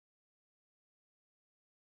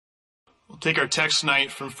Take our text tonight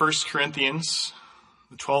from 1 Corinthians,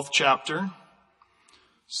 the 12th chapter,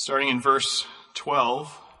 starting in verse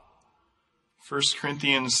 12. 1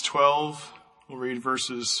 Corinthians 12, we'll read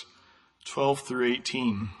verses 12 through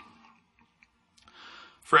 18.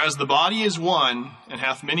 For as the body is one, and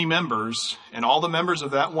hath many members, and all the members of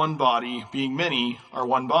that one body, being many, are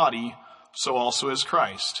one body, so also is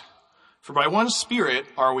Christ. For by one Spirit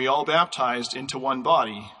are we all baptized into one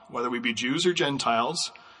body, whether we be Jews or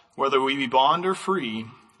Gentiles, whether we be bond or free,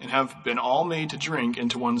 and have been all made to drink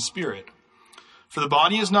into one Spirit. For the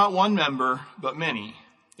body is not one member, but many.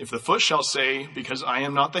 If the foot shall say, because I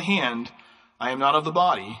am not the hand, I am not of the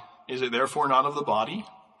body, is it therefore not of the body?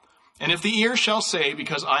 And if the ear shall say,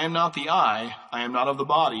 because I am not the eye, I am not of the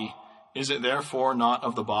body, is it therefore not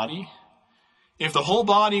of the body? If the whole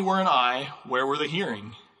body were an eye, where were the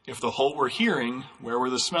hearing? If the whole were hearing, where were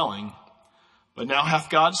the smelling? But now hath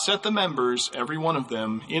God set the members, every one of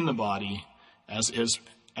them, in the body, as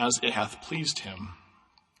it hath pleased him.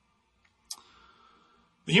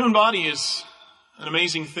 The human body is an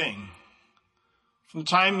amazing thing. From the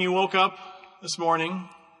time you woke up this morning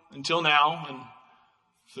until now, and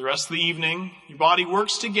for the rest of the evening, your body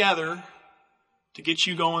works together to get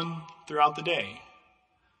you going throughout the day.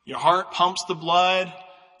 Your heart pumps the blood,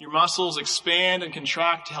 your muscles expand and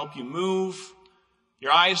contract to help you move.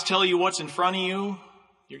 Your eyes tell you what's in front of you.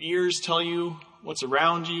 Your ears tell you what's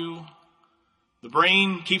around you. The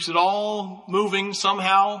brain keeps it all moving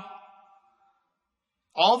somehow.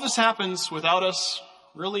 All of this happens without us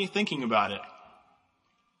really thinking about it.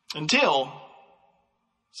 Until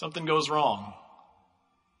something goes wrong.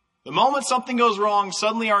 The moment something goes wrong,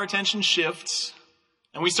 suddenly our attention shifts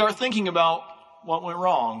and we start thinking about what went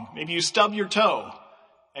wrong. Maybe you stub your toe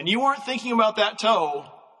and you weren't thinking about that toe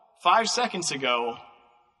 5 seconds ago,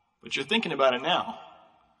 but you're thinking about it now.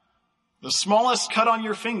 The smallest cut on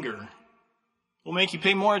your finger will make you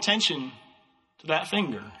pay more attention to that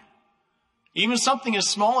finger. Even something as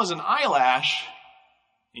small as an eyelash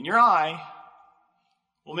in your eye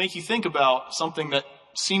will make you think about something that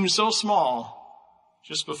seemed so small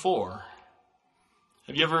just before.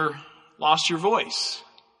 Have you ever lost your voice?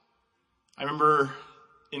 I remember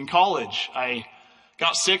in college, I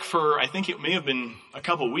got sick for, I think it may have been a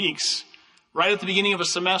couple weeks, right at the beginning of a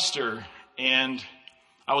semester, and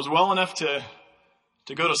I was well enough to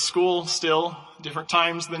go to school still, different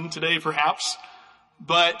times than today perhaps,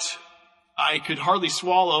 but I could hardly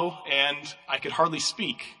swallow and I could hardly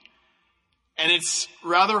speak. And it's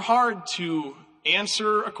rather hard to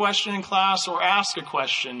answer a question in class or ask a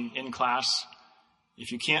question in class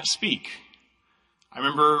if you can't speak. I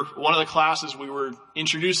remember one of the classes we were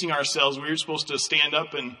introducing ourselves. We were supposed to stand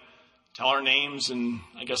up and tell our names and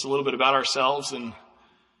I guess a little bit about ourselves. And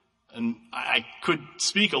I could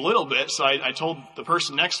speak a little bit. So I told the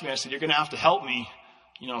person next to me, I said, you're going to have to help me.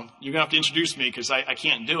 You're going to have to introduce me because I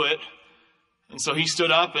can't do it. And so he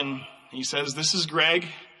stood up and he says, this is Greg.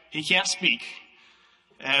 He can't speak.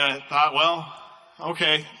 And I thought, well,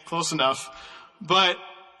 okay, close enough. But,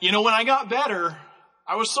 when I got better,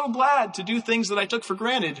 I was so glad to do things that I took for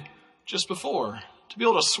granted just before. To be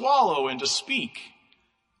able to swallow and to speak.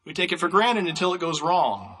 We take it for granted until it goes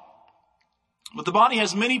wrong. But the body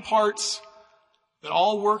has many parts that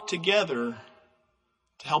all work together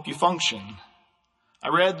to help you function. I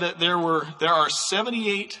read that there are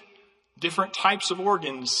 78 different types of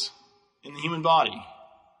organs in the human body.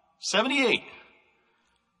 78.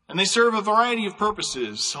 And they serve a variety of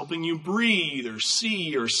purposes, helping you breathe or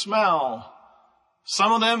see or smell.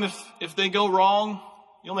 Some of them, if they go wrong,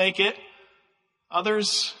 you'll make it.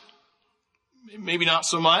 Others, maybe not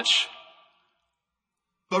so much.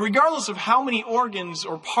 But regardless of how many organs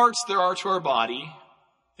or parts there are to our body,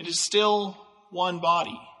 it is still one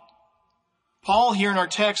body. Paul here in our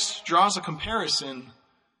text draws a comparison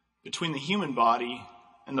between the human body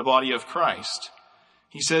and the body of Christ.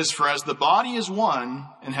 He says, for as the body is one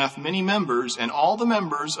and hath many members, and all the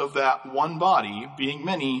members of that one body, being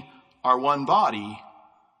many, are one body,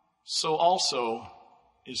 so also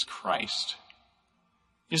is Christ.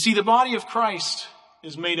 You see, the body of Christ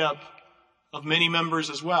is made up of many members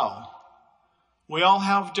as well. We all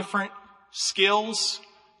have different skills,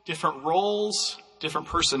 different roles, different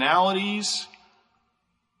personalities,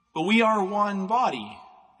 but we are one body.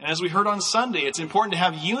 And as we heard on Sunday, it's important to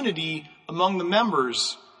have unity among the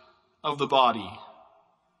members of the body.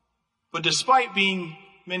 But despite being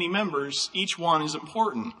many members, each one is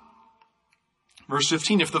important. Verse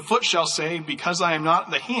 15, if the foot shall say, because I am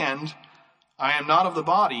not the hand, I am not of the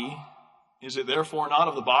body, is it therefore not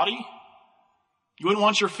of the body? You wouldn't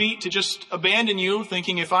want your feet to just abandon you,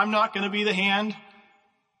 thinking if I'm not going to be the hand,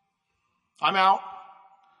 I'm out.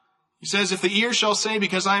 He says, if the ear shall say,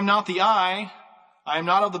 because I am not the eye, I am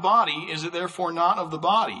not of the body, is it therefore not of the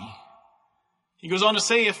body? He goes on to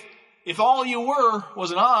say, if all you were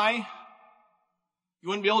was an eye, you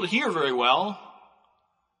wouldn't be able to hear very well.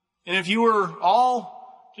 And if you were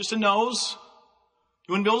all just a nose,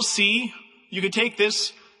 you wouldn't be able to see. You could take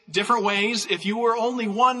this different ways. If you were only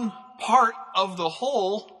one part of the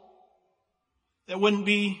whole, that wouldn't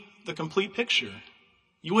be the complete picture.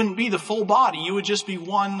 You wouldn't be the full body. You would just be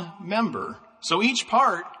one member. So each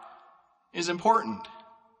part is important.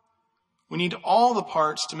 We need all the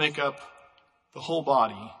parts to make up the whole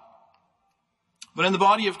body. But in the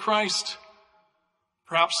body of Christ,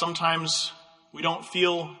 perhaps sometimes we don't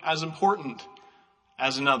feel as important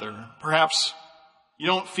as another. Perhaps you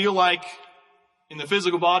don't feel like in the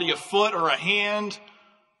physical body a foot or a hand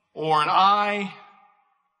or an eye.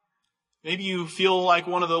 Maybe you feel like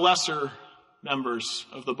one of the lesser members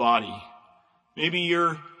of the body. Maybe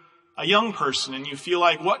you're a young person and you feel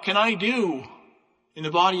like, what can I do in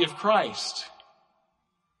the body of Christ?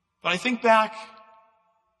 But I think back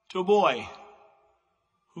to a boy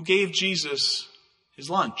who gave Jesus his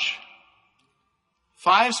lunch.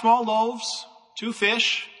 5 small loaves, 2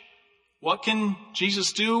 fish. What can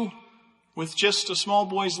Jesus do with just a small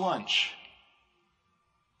boy's lunch?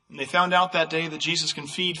 And they found out that day that Jesus can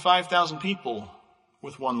feed 5,000 people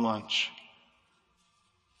with one lunch.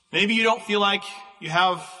 Maybe you don't feel like you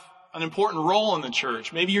have an important role in the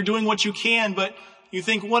church. Maybe you're doing what you can, but you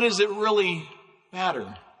think, what does it really matter?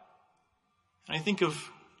 And I think of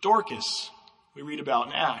Dorcas, we read about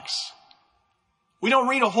in Acts. We don't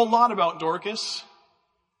read a whole lot about Dorcas.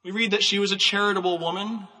 We read that she was a charitable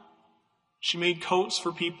woman. She made coats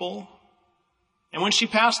for people. And when she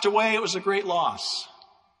passed away, it was a great loss.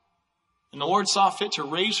 And the Lord saw fit to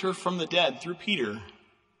raise her from the dead through Peter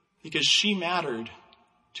because she mattered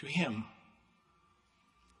to him.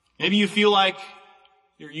 Maybe you feel like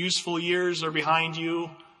your useful years are behind you.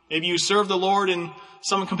 Maybe you served the Lord in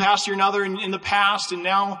some capacity or another in the past, and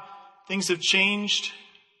now things have changed.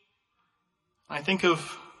 I think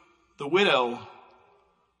of the widow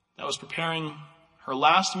that was preparing her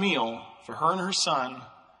last meal for her and her son.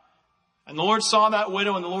 And the Lord saw that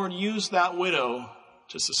widow, and the Lord used that widow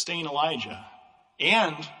to sustain Elijah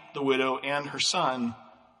and the widow and her son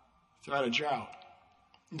throughout a drought.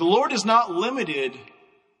 The Lord is not limited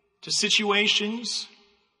to situations,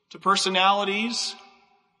 to personalities,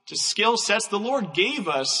 to skill sets. The Lord gave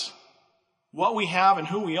us what we have and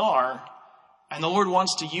who we are, and the Lord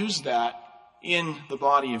wants to use that in the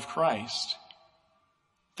body of Christ.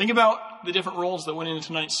 Think about the different roles that went into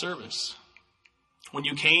tonight's service. When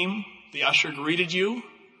you came, the usher greeted you,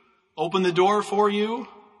 opened the door for you.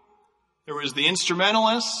 There was the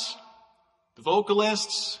instrumentalists, the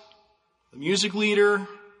vocalists, the music leader.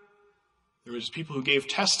 There was people who gave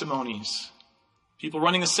testimonies, people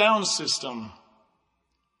running the sound system,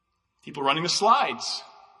 people running the slides.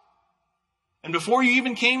 And before you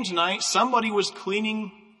even came tonight, somebody was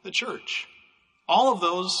cleaning the church. All of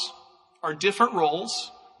those are different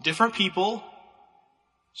roles, different people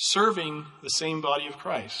serving the same body of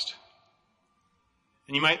Christ.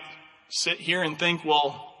 And you might sit here and think,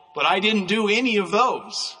 well, but I didn't do any of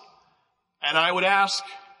those. And I would ask,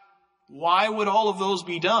 why would all of those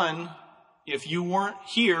be done if you weren't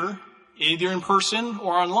here, either in person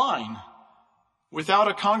or online? Without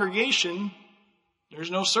a congregation,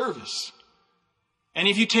 there's no service. And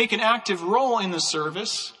if you take an active role in the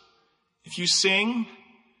service, if you sing,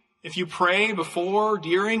 if you pray before,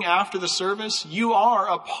 during, after the service, you are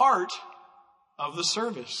a part of the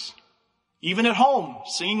service. Even at home,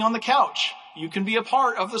 singing on the couch, you can be a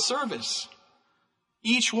part of the service.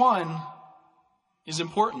 Each one is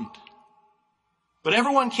important. But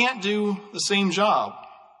everyone can't do the same job.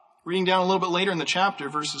 Reading down a little bit later in the chapter,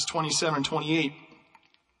 verses 27 and 28.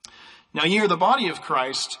 Now ye are the body of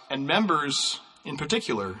Christ, and members in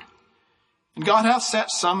particular. And God hath set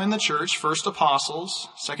some in the church, first apostles,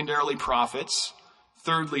 secondarily prophets,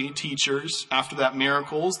 thirdly teachers, after that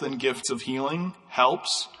miracles, then gifts of healing,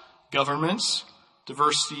 helps, governments,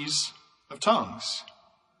 diversities of tongues.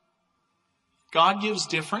 God gives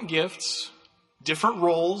different gifts, different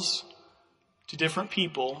roles to different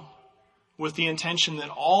people with the intention that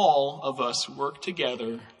all of us work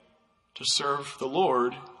together to serve the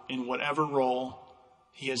Lord in whatever role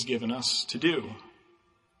he has given us to do.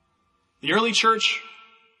 The early church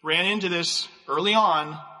ran into this early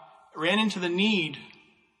on, ran into the need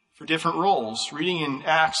for different roles. Reading in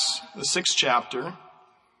Acts, the 6th chapter,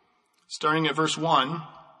 starting at verse 1, it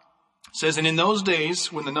says, And in those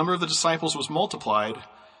days, when the number of the disciples was multiplied,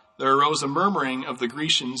 there arose a murmuring of the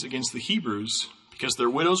Grecians against the Hebrews, because their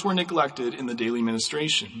widows were neglected in the daily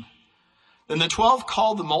ministration. Then the 12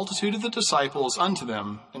 called the multitude of the disciples unto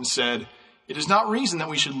them, and said, It is not reason that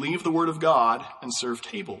we should leave the word of God and serve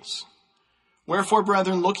tables. Wherefore,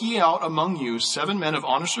 brethren, look ye out among you 7 men of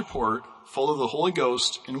honest report, full of the Holy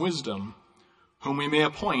Ghost and wisdom, whom we may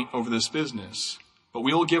appoint over this business. But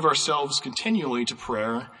we will give ourselves continually to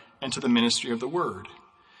prayer and to the ministry of the word.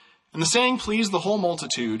 And the saying pleased the whole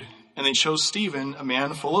multitude, and they chose Stephen, a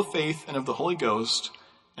man full of faith and of the Holy Ghost,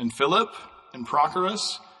 and Philip, and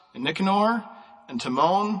Prochorus, and Nicanor, and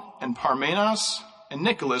Timon, and Parmenas, and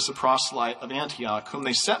Nicholas, a proselyte of Antioch, whom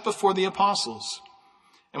they set before the apostles.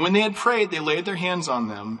 And when they had prayed, they laid their hands on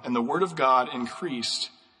them, and the word of God increased,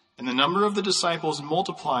 and the number of the disciples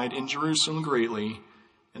multiplied in Jerusalem greatly,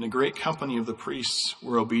 and a great company of the priests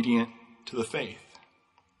were obedient to the faith.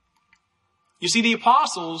 You see, the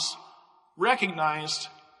apostles recognized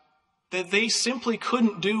that they simply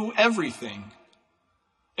couldn't do everything.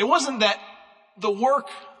 It wasn't that the work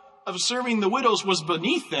of serving the widows was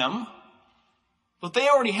beneath them, but they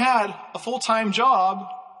already had a full-time job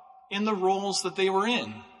in the roles that they were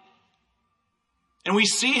in. And we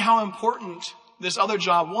see how important this other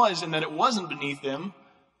job was, and that it wasn't beneath them,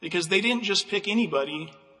 because they didn't just pick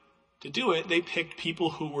anybody to do it. They picked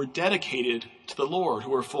people who were dedicated to the Lord,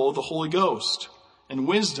 who were full of the Holy Ghost and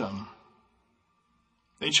wisdom.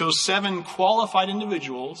 They chose 7 qualified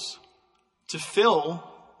individuals to fill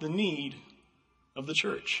the need of the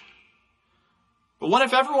church. But what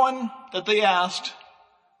if everyone that they asked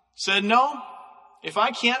said, no, if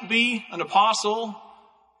I can't be an apostle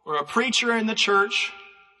or a preacher in the church,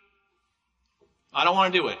 I don't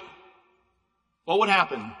want to do it? What would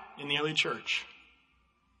happen in the early church?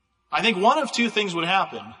 I think one of 2 things would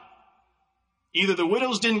happen. Either the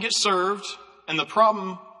widows didn't get served and the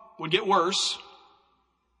problem would get worse,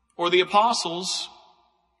 or the apostles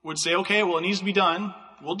would say, okay, well, it needs to be done.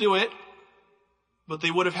 We'll do it. But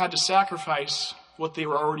they would have had to sacrifice what they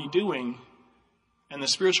were already doing, and the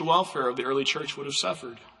spiritual welfare of the early church would have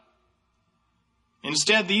suffered.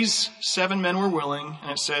 Instead, these 7 men were willing,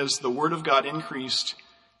 and it says the word of God increased,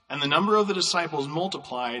 and the number of the disciples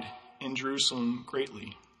multiplied in Jerusalem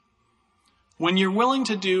greatly. When you're willing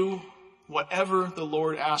to do whatever the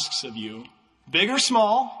Lord asks of you, big or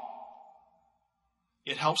small,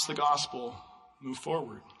 it helps the gospel move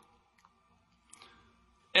forward.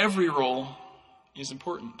 Every role is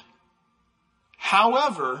important.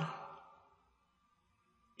 However,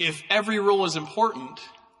 if every role is important,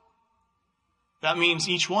 that means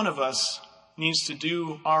each one of us needs to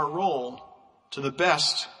do our role to the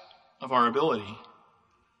best of our ability.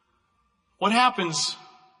 What happens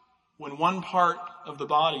when one part of the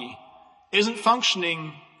body isn't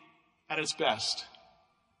functioning at its best?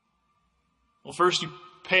 Well, first you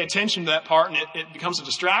pay attention to that part and it becomes a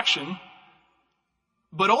distraction.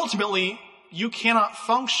 But ultimately, you cannot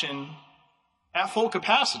function at full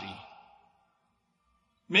capacity.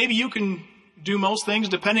 Maybe you can do most things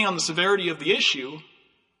depending on the severity of the issue,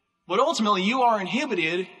 but ultimately you are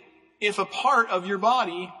inhibited if a part of your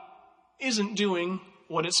body isn't doing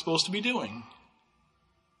what it's supposed to be doing.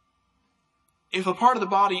 If a part of the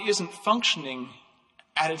body isn't functioning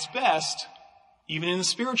at its best, even in the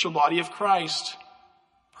spiritual body of Christ,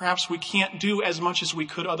 perhaps we can't do as much as we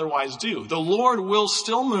could otherwise do. The Lord will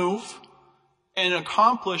still move and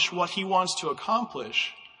accomplish what he wants to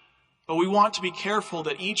accomplish, but we want to be careful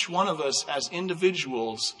that each one of us as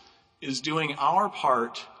individuals is doing our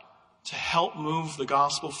part to help move the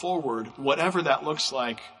gospel forward, whatever that looks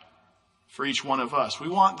like for each one of us. We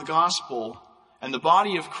want the gospel and the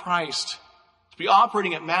body of Christ to be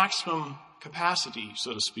operating at maximum capacity,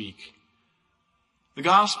 so to speak. The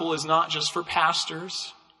gospel is not just for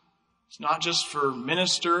pastors. It's not just for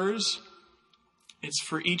ministers. It's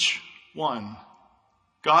for each one.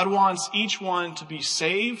 God wants each one to be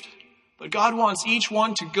saved, but God wants each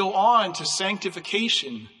one to go on to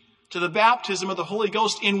sanctification, to the baptism of the Holy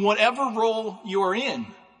Ghost in whatever role you're in.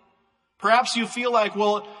 Perhaps you feel like,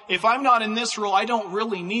 well, if I'm not in this role, I don't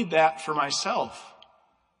really need that for myself.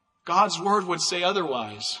 God's word would say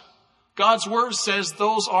otherwise. God's word says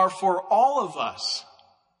those are for all of us,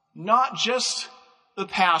 not just the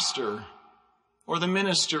pastor or the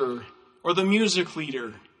minister or the music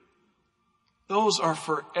leader. Those are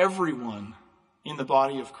for everyone in the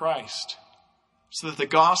body of Christ so that the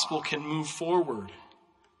gospel can move forward.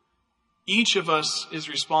 Each of us is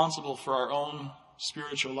responsible for our own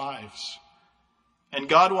spiritual lives. And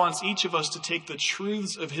God wants each of us to take the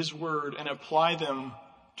truths of his word and apply them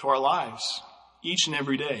to our lives each and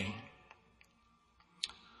every day.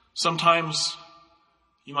 Sometimes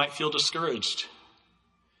you might feel discouraged.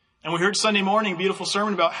 And we heard Sunday morning a beautiful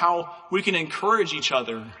sermon about how we can encourage each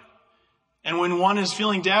other And when one is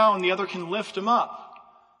feeling down, the other can lift him up.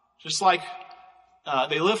 Just like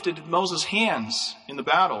they lifted Moses' hands in the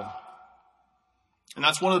battle. And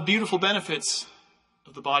that's one of the beautiful benefits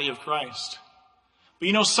of the body of Christ.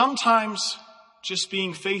 But sometimes just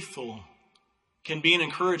being faithful can be an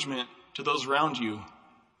encouragement to those around you,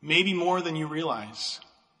 maybe more than you realize.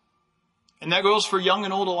 And that goes for young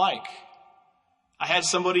and old alike. I had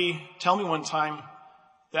somebody tell me one time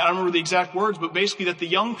that I don't remember the exact words, but basically that the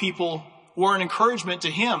young people were an encouragement to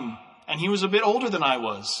him, and he was a bit older than I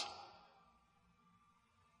was.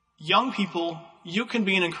 Young people, you can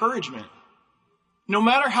be an encouragement. No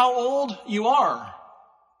matter how old you are,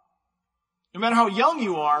 no matter how young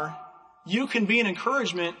you are, you can be an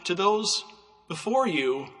encouragement to those before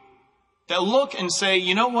you that look and say,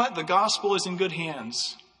 you know what? The gospel is in good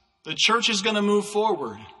hands. The church is going to move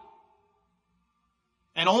forward.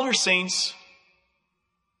 And older saints,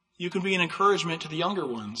 you can be an encouragement to the younger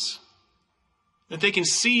ones. That they can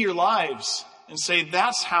see your lives and say,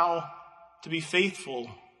 that's how to be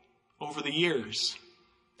faithful over the years.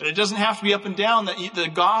 That it doesn't have to be up and down, that the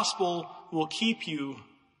gospel will keep you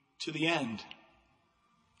to the end.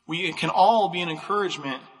 We can all be an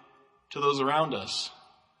encouragement to those around us.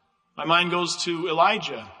 My mind goes to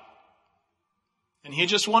Elijah. And he had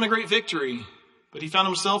just won a great victory, but he found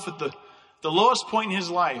himself at the lowest point in his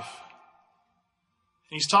life.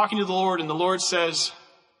 And he's talking to the Lord, and the Lord says,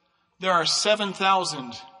 there are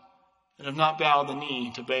 7,000 that have not bowed the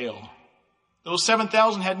knee to Baal. Those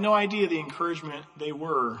 7,000 had no idea the encouragement they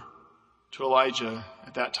were to Elijah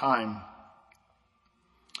at that time.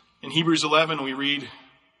 In Hebrews 11, we read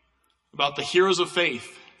about the heroes of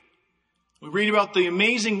faith. We read about the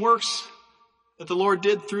amazing works that the Lord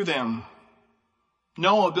did through them.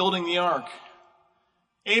 Noah building the ark.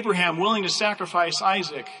 Abraham willing to sacrifice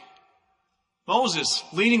Isaac. Moses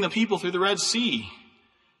leading the people through the Red Sea.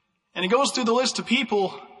 And it goes through the list of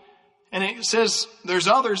people, and it says there's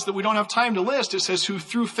others that we don't have time to list. It says who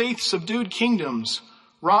through faith subdued kingdoms,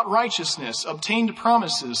 wrought righteousness, obtained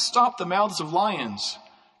promises, stopped the mouths of lions,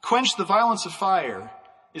 quenched the violence of fire,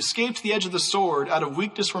 escaped the edge of the sword, out of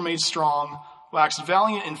weakness were made strong, waxed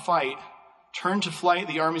valiant in fight, turned to flight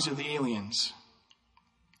the armies of the aliens.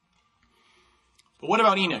 But what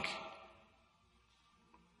about Enoch?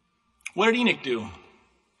 What did Enoch do?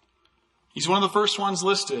 He's one of the first ones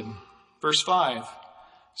listed. Verse 5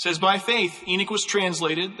 says, by faith Enoch was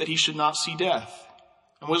translated that he should not see death,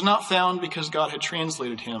 and was not found because God had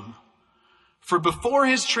translated him. For before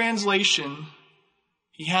his translation,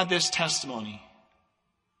 he had this testimony,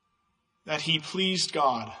 that he pleased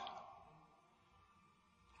God.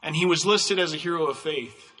 And he was listed as a hero of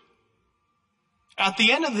faith. At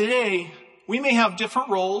the end of the day, we may have different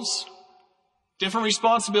roles, different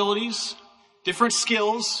responsibilities, different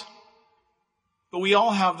skills, but we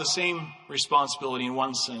all have the same responsibility in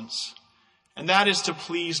one sense, and that is to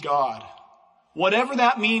please God. Whatever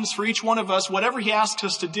that means for each one of us, whatever he asks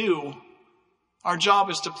us to do, our job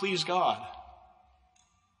is to please God.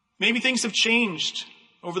 Maybe things have changed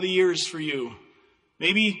over the years for you.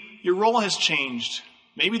 Maybe your role has changed.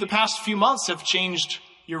 Maybe the past few months have changed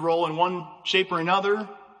your role in one shape or another.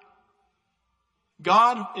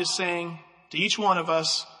 God is saying to each one of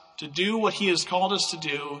us to do what he has called us to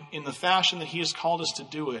do in the fashion that he has called us to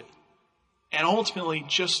do it. And ultimately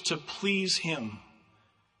just to please him.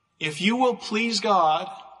 If you will please God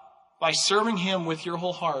by serving him with your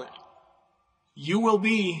whole heart, you will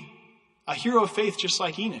be a hero of faith just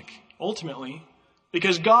like Enoch, ultimately.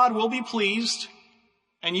 Because God will be pleased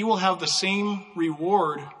and you will have the same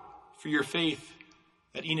reward for your faith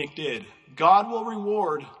that Enoch did. God will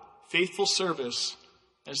reward faithful service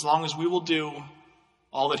as long as we will do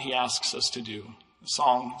all that he asks us to do.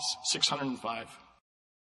 Psalms 605.